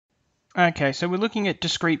Okay, so we're looking at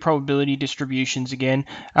discrete probability distributions again.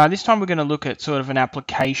 This time we're going to look at sort of an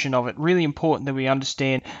application of it. Really important that we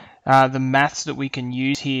understand the maths that we can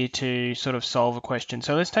use here to sort of solve a question.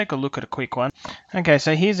 So let's take a look at a quick one. Okay,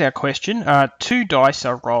 so here's our question. Two dice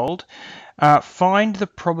are rolled. Find the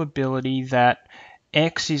probability that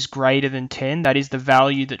x is greater than 10. That is, the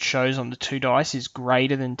value that shows on the two dice is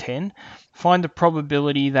greater than 10. Find the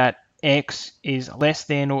probability that x is less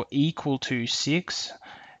than or equal to 6.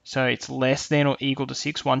 So it's less than or equal to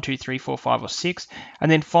 6, 1, 2, 3, 4, 5, or 6. And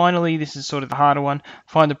then finally, this is sort of the harder one,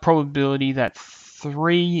 find the probability that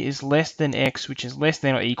 3 is less than x, which is less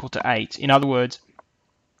than or equal to 8. In other words,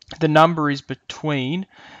 the number is between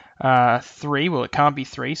 3, well, it can't be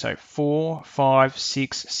 3, so 4, 5,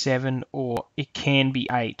 6, 7, or it can be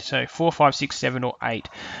 8. So 4, 5, 6, 7, or 8.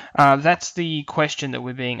 That's the question that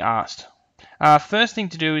we're being asked. First thing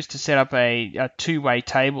to do is to set up a two-way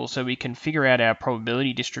table so we can figure out our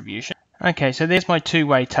probability distribution. Okay, so there's my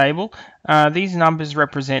two-way table. These numbers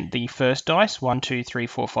represent the first dice, 1, 2, 3,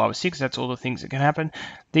 4, 5, or 6. That's all the things that can happen.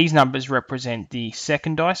 These numbers represent the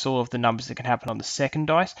second dice, all of the numbers that can happen on the second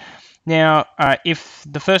dice. Now, if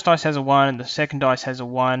the first dice has a 1 and the second dice has a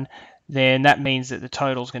 1, then that means that the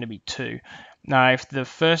total is going to be 2. Now, if the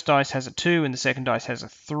first dice has a 2 and the second dice has a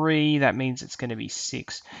 3, that means it's going to be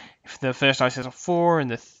 6. If the first dice has a 4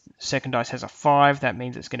 and the second dice has a 5, that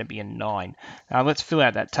means it's going to be a 9. Now, let's fill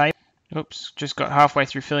out that table. Oops, just got halfway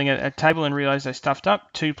through filling a table and realized I stuffed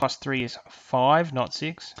up. 2 plus 3 is 5, not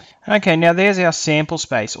 6. Okay, now there's our sample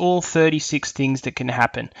space, all 36 things that can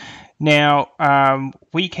happen. Now,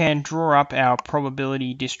 we can draw up our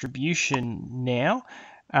probability distribution now.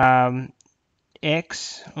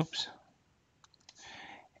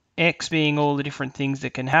 X being all the different things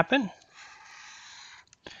that can happen.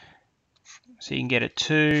 So you can get a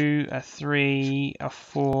 2, a 3, a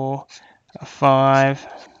 4, a 5.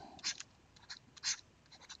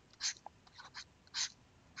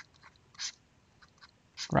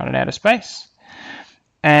 Running out of space.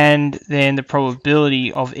 And then the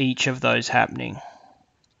probability of each of those happening.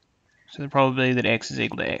 So the probability that x is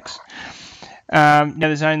equal to x. Now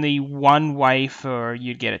there's only one way for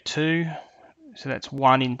you to get a 2. So that's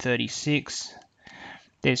 1 in 36.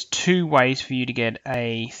 There's two ways for you to get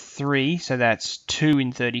a 3. So that's 2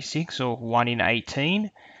 in 36 or 1 in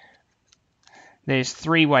 18. There's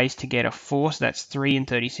 3 ways to get a 4. So that's 3 in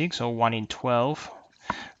 36 or 1 in 12.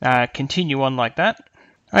 Continue on like that.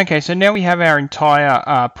 Okay, so now we have our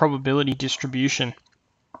entire probability distribution.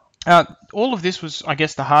 All of this was, I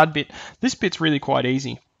guess, the hard bit. This bit's really quite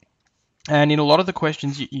easy. And in a lot of the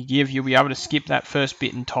questions you give, you'll be able to skip that first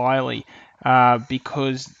bit entirely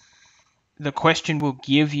because the question will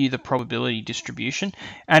give you the probability distribution,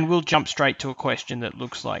 and we'll jump straight to a question that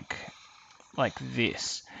looks like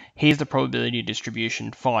this. Here's the probability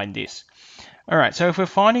distribution, find this. All right, so if we're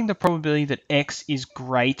finding the probability that x is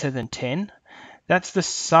greater than 10, that's the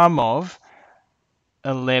sum of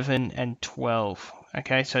 11 and 12.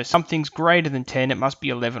 Okay, so something's greater than 10, it must be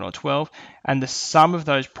 11 or 12, and the sum of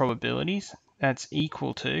those probabilities, that's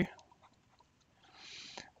equal to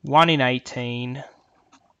 1 in 18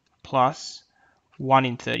 plus 1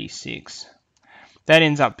 in 36. That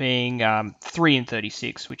ends up being 3 in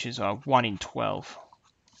 36, which is 1 in 12.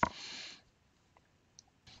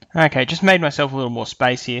 Okay, just made myself a little more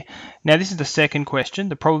space here. Now this is the second question,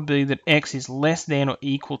 the probability that x is less than or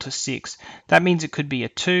equal to 6. That means it could be a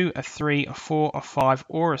 2, a 3, a 4, a 5,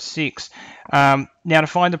 or a 6. Now to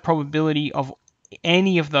find the probability of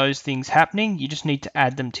any of those things happening, you just need to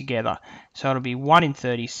add them together. So it'll be 1 in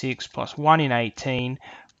 36 plus 1 in 18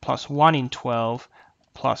 plus 1 in 12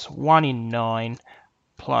 plus 1 in 9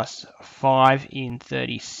 plus 5 in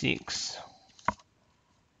 36.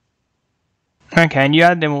 Okay, and you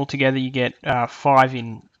add them all together, you get 5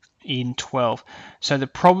 in 12. So the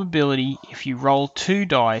probability, if you roll 2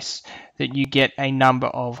 dice, that you get a number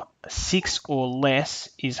of 6 or less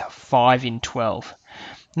is 5 in 12.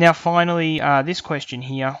 Now finally, this question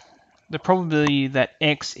here, the probability that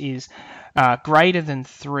x is greater than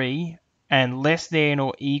 3 and less than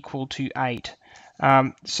or equal to 8.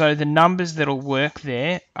 So the numbers that will work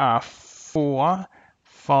there are 4,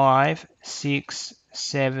 5, 6,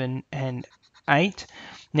 7, and 8.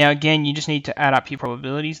 Now again, you just need to add up your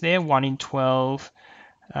probabilities there. 1 in 12,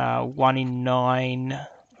 1 in 9,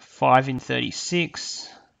 5 in 36,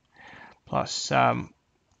 plus,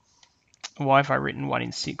 why have I written 1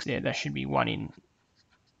 in 6 there? That should be 1 in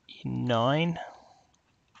 9.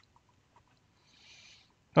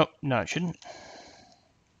 Oh, no, it shouldn't.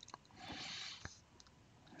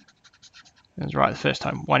 That was right the first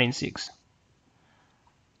time, 1 in 6.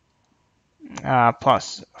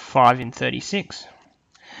 Plus 5 in 36.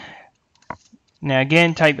 Now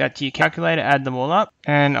again, take that to your calculator, add them all up,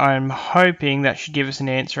 and I'm hoping that should give us an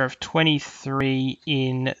answer of 23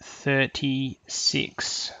 in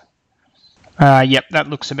 36. Yep, that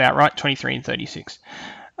looks about right, 23 and 36.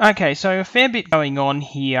 Okay, so a fair bit going on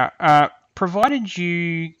here. Provided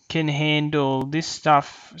you can handle this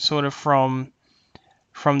stuff sort of from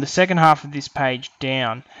the second half of this page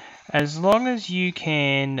down, as long as you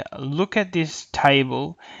can look at this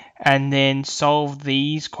table and then solve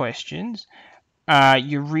these questions,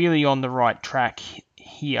 you're really on the right track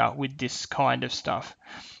here with this kind of stuff.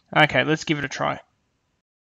 Okay, let's give it a try.